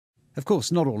Of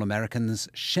course, not all Americans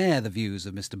share the views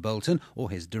of Mr. Bolton or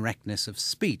his directness of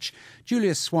speech.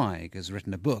 Julia Zweig has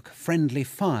written a book, Friendly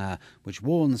Fire, which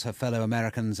warns her fellow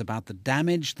Americans about the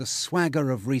damage the swagger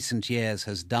of recent years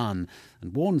has done,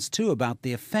 and warns too about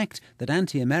the effect that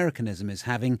anti-Americanism is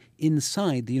having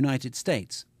inside the United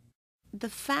States. The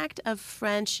fact of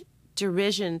French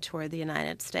derision toward the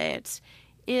United States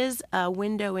is a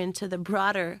window into the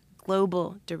broader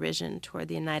global derision toward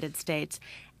the United States.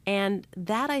 And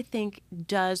that, I think,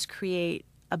 does create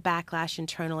a backlash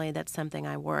internally that's something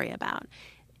I worry about.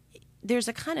 There's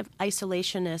a kind of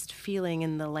isolationist feeling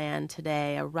in the land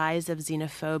today, a rise of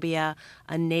xenophobia,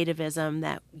 a nativism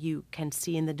that you can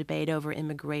see in the debate over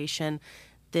immigration,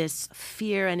 this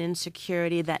fear and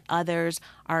insecurity that others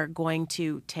are going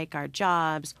to take our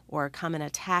jobs or come and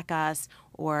attack us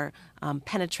or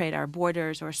penetrate our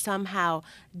borders or somehow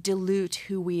dilute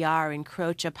who we are,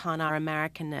 encroach upon our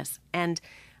Americanness. And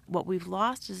what we've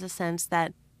lost is a sense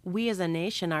that we as a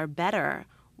nation are better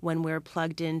when we're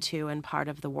plugged into and part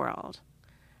of the world,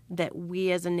 that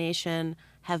we as a nation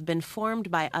have been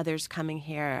formed by others coming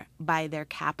here, by their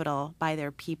capital, by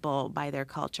their people, by their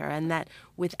culture, and that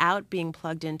without being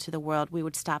plugged into the world, we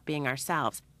would stop being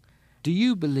ourselves. Do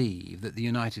you believe that the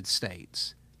United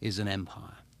States is an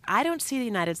empire? I don't see the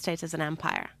United States as an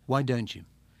empire. Why don't you?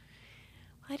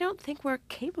 I don't think we're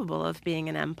capable of being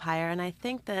an empire, and I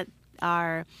think that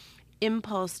our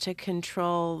impulse to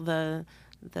control the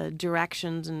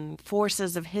directions and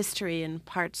forces of history in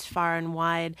parts far and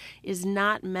wide is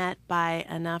not met by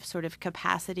enough sort of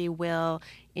capacity, will,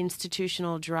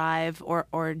 institutional drive,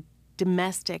 or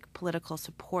domestic political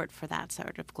support for that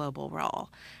sort of global role.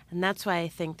 And that's why I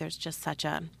think there's just such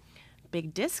a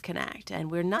big disconnect. And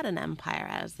we're not an empire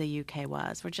as the UK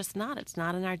was. We're just not. It's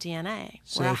not in our DNA.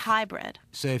 We're a hybrid.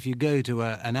 So if you go to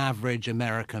an average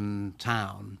American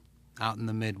town out in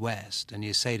the Midwest and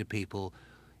you say to people,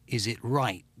 is it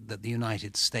right that the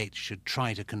United States should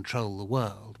try to control the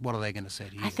world? What are they going to say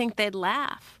to you? I think they'd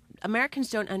laugh. Americans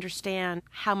don't understand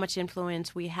how much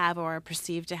influence we have or are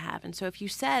perceived to have. And so if you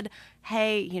said,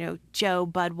 hey, Joe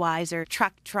Budweiser,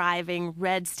 truck driving,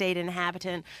 red state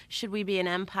inhabitant, should we be an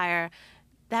empire?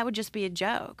 That would just be a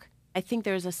joke. I think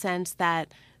there's a sense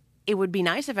that it would be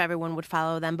nice if everyone would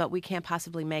follow them, but we can't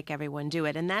possibly make everyone do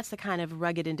it. And that's the kind of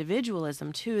rugged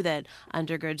individualism, too, that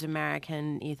undergirds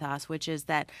American ethos, which is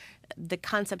that the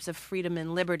concepts of freedom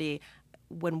and liberty,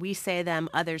 when we say them,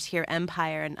 others hear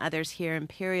empire and others hear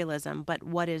imperialism. But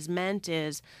what is meant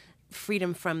is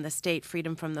freedom from the state,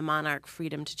 freedom from the monarch,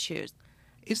 freedom to choose.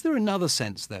 Is there another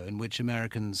sense, though, in which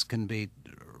Americans can be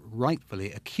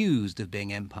rightfully accused of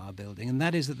being empire building, and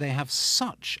that is that they have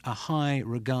such a high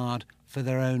regard for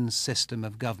their own system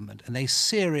of government, and they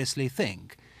seriously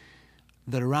think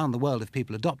that around the world, if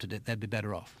people adopted it, they'd be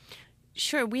better off?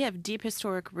 Sure, we have deep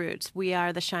historic roots. We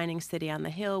are the shining city on the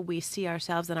hill. We see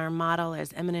ourselves and our model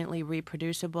as eminently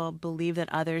reproducible, believe that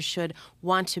others should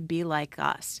want to be like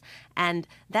us. And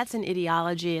that's an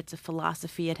ideology, it's a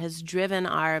philosophy. It has driven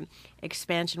our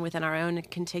expansion within our own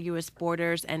contiguous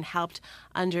borders and helped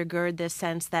undergird this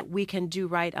sense that we can do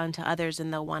right unto others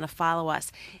and they'll want to follow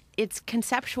us. It's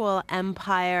conceptual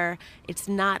empire. It's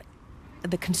not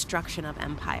the construction of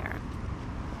empire.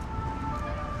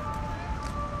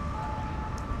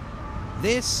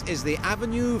 This is the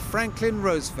Avenue Franklin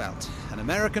Roosevelt, an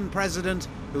American president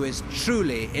who is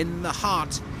truly in the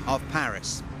heart of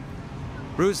Paris.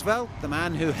 Roosevelt, the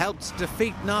man who helped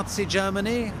defeat Nazi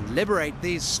Germany and liberate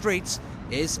these streets,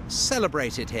 is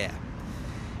celebrated here.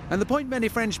 And the point many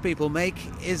French people make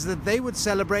is that they would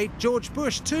celebrate George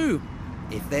Bush too,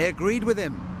 if they agreed with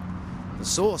him. The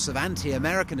source of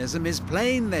anti-Americanism is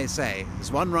plain, they say.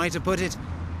 As one writer put it,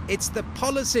 it's the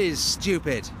policies,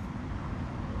 stupid.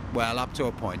 Well, up to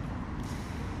a point.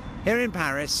 Here in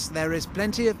Paris, there is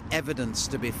plenty of evidence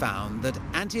to be found that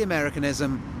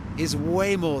anti-Americanism is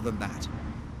way more than that.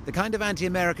 The kind of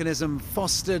anti-Americanism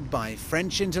fostered by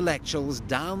French intellectuals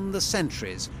down the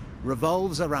centuries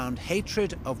revolves around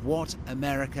hatred of what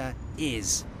America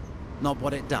is, not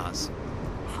what it does.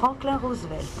 Franklin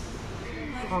Roosevelt.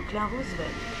 Franklin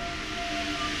Roosevelt.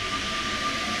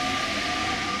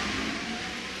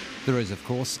 There is, of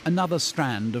course, another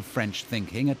strand of French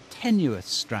thinking, a tenuous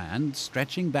strand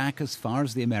stretching back as far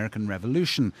as the American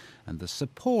Revolution and the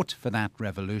support for that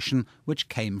revolution which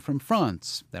came from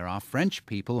France. There are French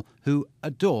people who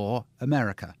adore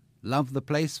America, love the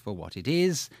place for what it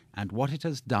is and what it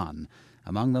has done.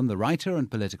 Among them, the writer and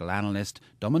political analyst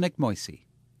Dominic Moissy.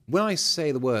 When I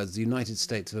say the words the United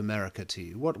States of America to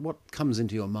you, what comes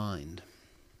into your mind?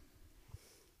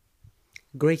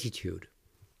 Gratitude.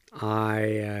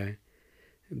 I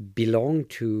belong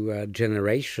to a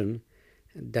generation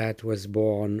that was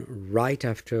born right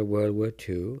after World War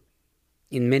II.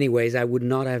 In many ways, I would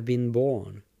not have been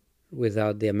born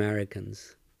without the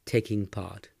Americans taking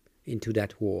part into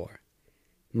that war.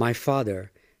 My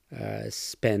father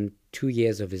spent 2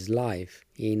 years of his life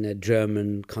in a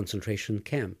German concentration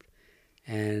camp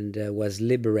and was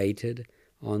liberated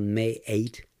on May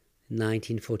 8,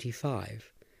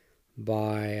 1945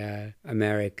 by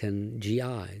American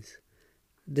GIs.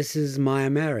 This is my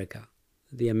America,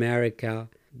 the America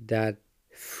that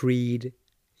freed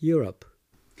Europe.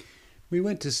 We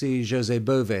went to see José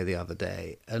Bové the other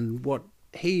day, and what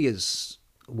he is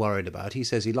worried about, he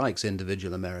says he likes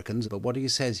individual Americans, but what he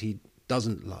says he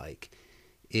doesn't like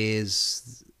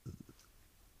is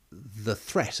the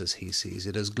threat, as he sees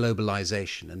it, as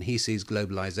globalization. And he sees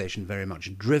globalization very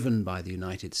much driven by the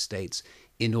United States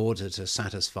in order to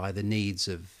satisfy the needs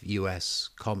of US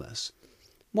commerce.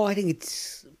 Well, I think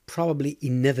it's probably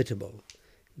inevitable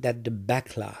that the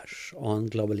backlash on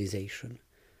globalization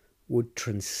would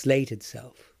translate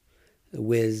itself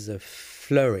with a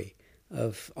flurry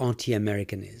of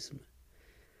anti-Americanism.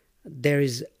 There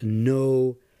is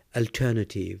no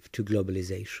alternative to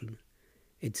globalization.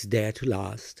 It's there to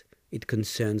last. It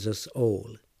concerns us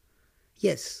all.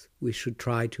 Yes, we should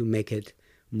try to make it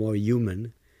more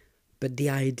human, but the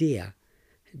idea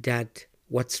that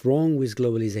what's wrong with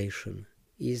globalization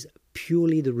is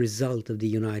purely the result of the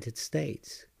United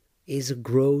States is a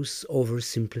gross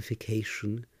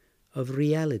oversimplification of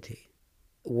reality.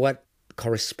 What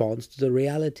corresponds to the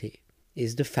reality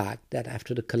is the fact that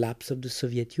after the collapse of the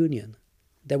Soviet Union,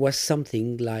 there was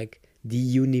something like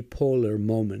the unipolar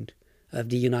moment of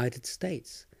the United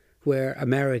States, where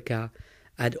America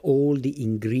had all the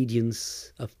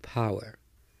ingredients of power,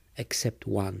 except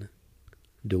one,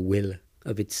 the will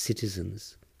of its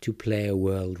citizens to play a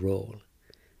world role.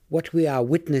 What we are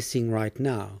witnessing right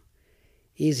now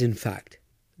is, in fact,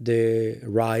 the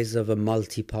rise of a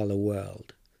multipolar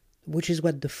world, which is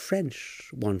what the French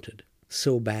wanted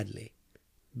so badly.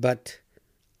 But,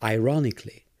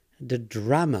 ironically, the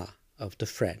drama of the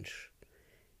French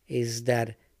is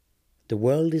that the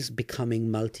world is becoming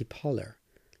multipolar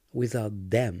without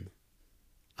them,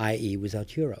 i.e.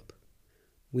 without Europe.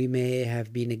 We may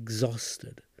have been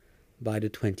exhausted by the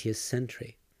 20th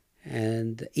century,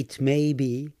 and it may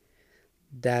be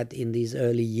that in these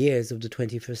early years of the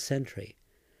 21st century,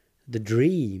 the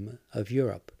dream of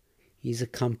Europe is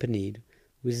accompanied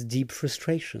with deep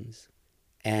frustrations,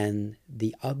 and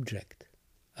the object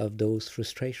of those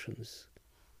frustrations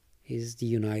is the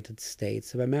United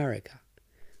States of America.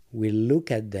 We look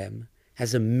at them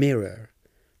as a mirror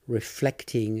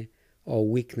reflecting our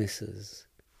weaknesses,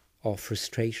 our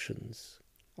frustrations,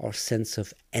 our sense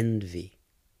of envy,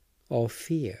 our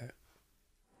fear.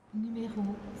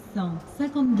 Numéro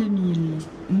 152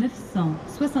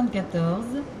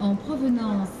 974 en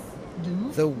provenance de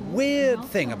Moscou. The weird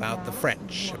thing about the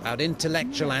French, about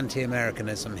intellectual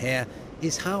anti-Americanism here,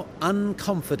 is how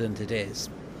unconfident it is.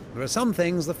 There are some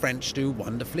things the French do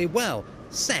wonderfully well.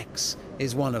 Sex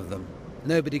is one of them.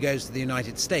 Nobody goes to the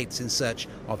United States in search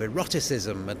of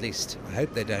eroticism, at least I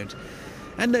hope they don't.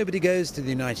 And nobody goes to the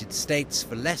United States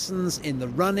for lessons in the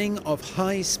running of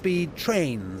high-speed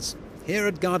trains. Here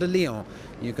at Gare de Lyon,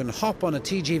 you can hop on a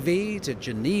TGV to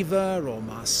Geneva or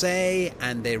Marseille,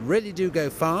 and they really do go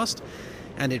fast,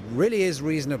 and it really is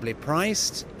reasonably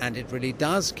priced, and it really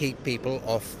does keep people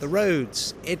off the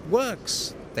roads. It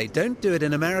works. They don't do it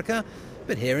in America,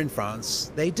 but here in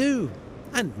France they do,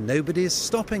 and nobody's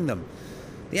stopping them.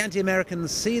 The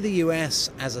anti-Americans see the US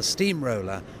as a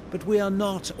steamroller, but we are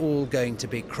not all going to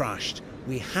be crushed.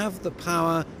 We have the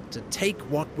power to take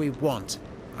what we want.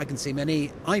 I can see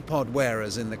many iPod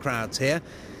wearers in the crowds here,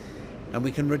 and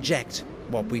we can reject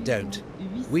what we don't.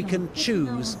 We can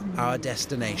choose our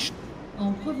destination.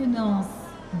 En provenance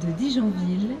de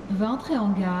Dijonville va entrer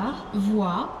en gare,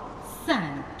 voie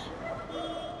 5.